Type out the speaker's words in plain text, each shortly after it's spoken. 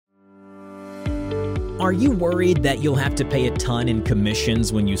Are you worried that you'll have to pay a ton in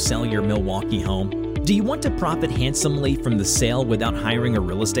commissions when you sell your Milwaukee home? Do you want to profit handsomely from the sale without hiring a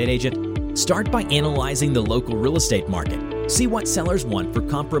real estate agent? Start by analyzing the local real estate market. See what sellers want for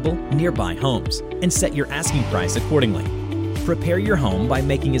comparable, nearby homes, and set your asking price accordingly. Prepare your home by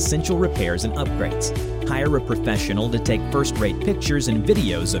making essential repairs and upgrades. Hire a professional to take first-rate pictures and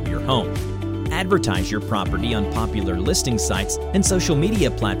videos of your home. Advertise your property on popular listing sites and social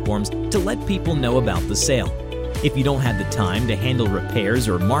media platforms to let people know about the sale. If you don't have the time to handle repairs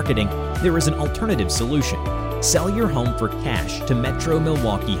or marketing, there is an alternative solution. Sell your home for cash to Metro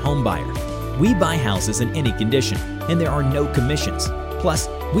Milwaukee Homebuyer. We buy houses in any condition, and there are no commissions. Plus,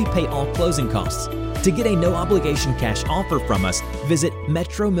 we pay all closing costs. To get a no-obligation cash offer from us, visit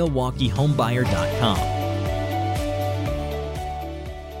MetroMilwaukeeHomebuyer.com.